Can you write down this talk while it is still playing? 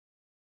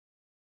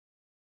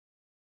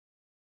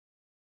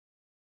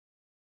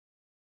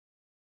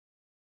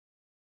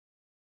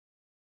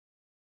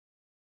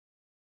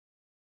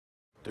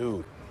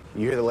Dude,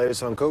 you hear the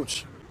latest on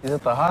Coach? He's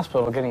at the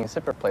hospital getting his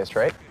hip replaced,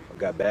 right? I've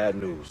got bad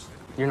news.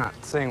 You're not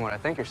saying what I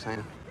think you're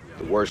saying.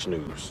 The worst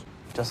news.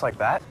 Just like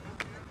that?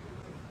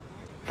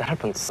 That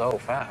happened so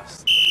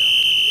fast.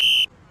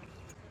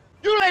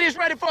 You ladies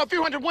ready for a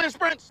few hundred wind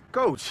sprints?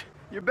 Coach,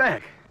 you're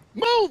back.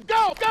 Move!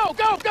 Go! Go!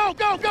 Go! Go!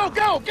 Go! Go!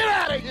 Go! Get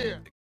out of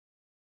here!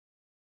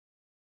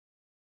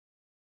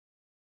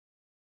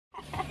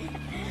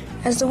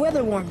 As the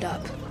weather warmed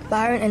up,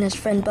 Byron and his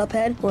friend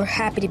Buphead were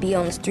happy to be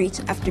on the streets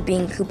after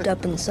being cooped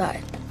up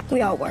inside.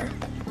 We all were.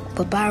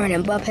 But Byron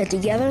and Buphead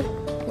together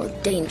were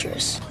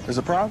dangerous. There's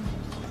a problem?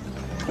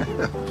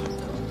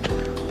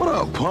 What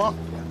up, punk?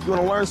 You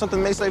want to learn something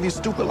that may save your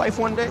stupid life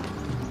one day?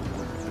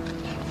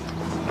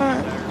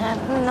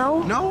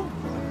 No. No?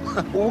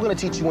 Well, we're going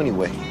to teach you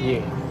anyway.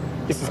 Yeah.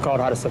 This is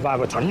called how to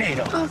survive a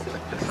tornado.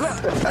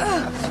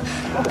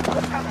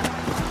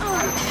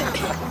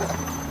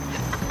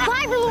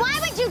 Byron, why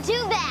would you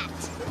do that?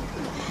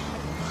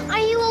 Are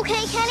you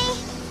okay, Kenny?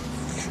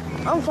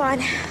 I'm fine.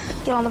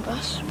 Get on the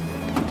bus.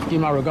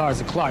 Give my regards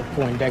to Clark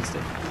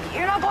Poindexter.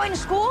 You're not going to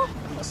school?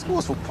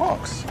 School's for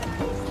punks.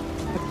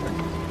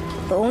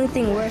 The only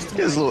thing worse than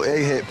This little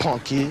egghead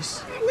punk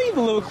is. Leave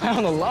a little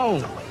clown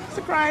alone. It's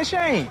a crying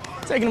shame.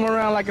 Taking him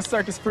around like a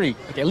circus freak.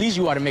 Like, at least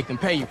you ought to make them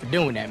pay you for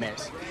doing that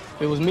mess.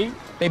 If it was me,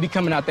 they'd be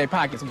coming out their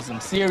pockets with some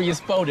serious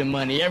folding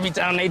money every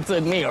time they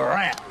took me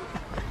around.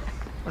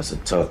 That's a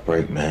tough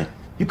break, man.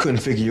 You couldn't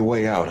figure your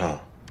way out, huh?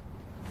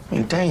 I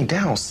mean, dang,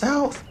 down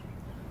south.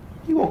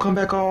 You won't come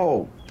back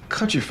all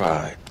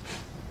countrified.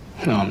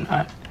 No, I'm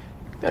not.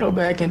 That old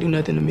bag can't do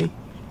nothing to me.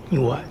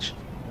 You watch.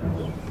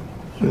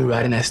 We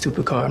riding that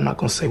stupid car, I'm not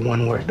gonna say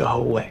one word the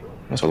whole way.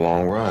 That's a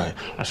long ride.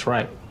 That's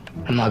right.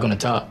 I'm not gonna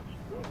talk.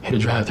 It'll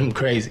drive them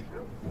crazy.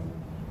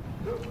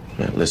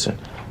 Man, listen.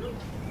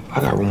 I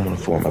got room on the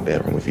floor in my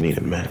bedroom if you need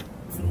it, man.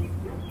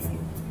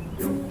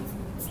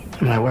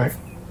 It might work.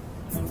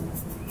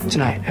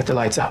 Tonight, after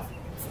lights out.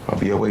 I'll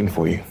be here waiting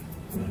for you.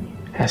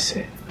 That's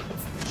it.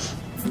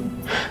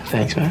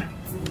 Thanks, man.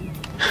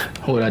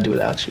 What would I do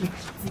without you?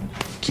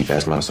 Keep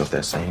asking myself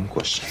that same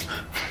question.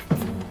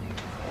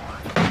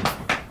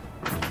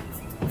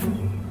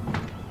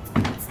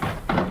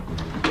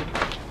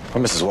 Oh,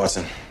 Mrs.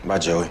 Watson. Bye,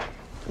 Joey.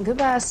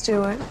 Goodbye,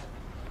 Stuart.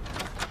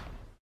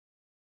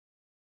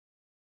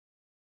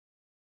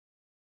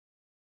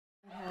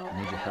 I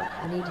need your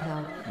help. I need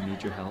help. I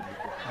need your help.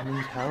 I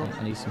need help.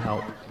 I need some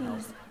help.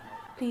 Please,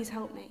 please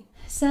help me.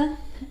 Sir,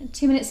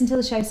 2 minutes until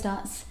the show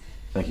starts.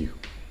 Thank you.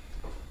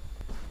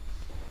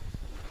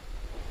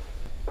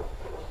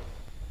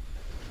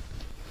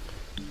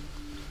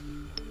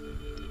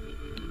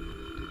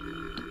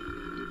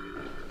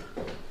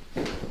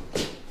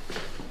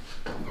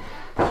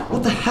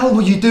 What the hell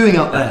were you doing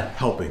up there?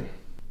 Helping.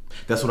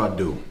 That's what I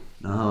do.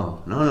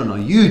 No.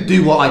 You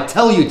do what I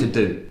tell you to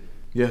do.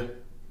 Yeah.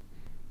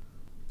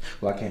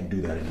 Well, I can't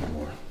do that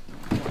anymore.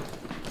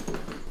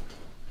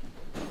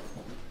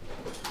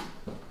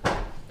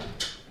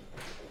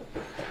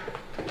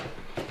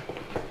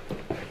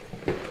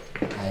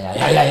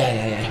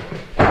 Hey.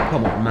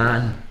 Come on,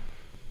 man.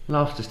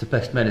 Laughter's the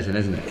best medicine,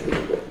 isn't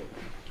it?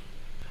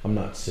 I'm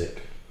not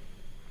sick.